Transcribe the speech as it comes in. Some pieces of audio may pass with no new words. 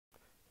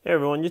Hey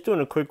everyone, just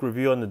doing a quick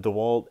review on the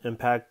Dewalt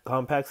Impact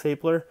Compact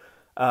Stapler.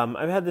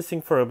 I've had this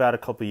thing for about a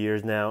couple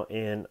years now,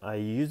 and I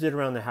use it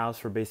around the house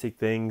for basic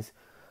things.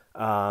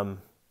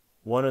 Um,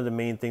 One of the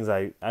main things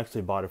I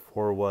actually bought it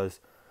for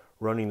was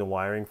running the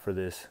wiring for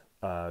this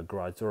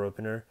garage door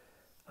opener.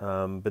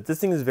 But this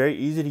thing is very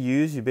easy to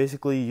use. You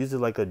basically use it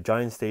like a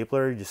giant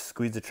stapler. You just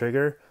squeeze the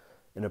trigger,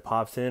 and it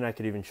pops in. I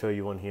could even show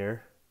you one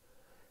here.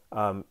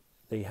 I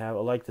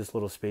like this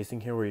little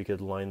spacing here where you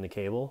could line the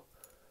cable.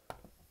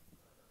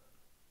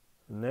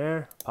 In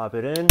there, pop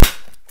it in,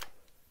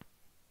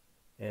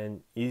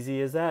 and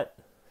easy as that.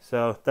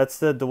 So that's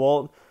the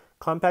DeWalt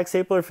compact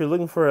stapler. If you're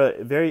looking for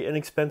a very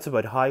inexpensive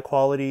but high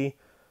quality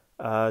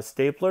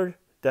stapler,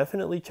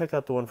 definitely check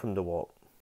out the one from DeWalt.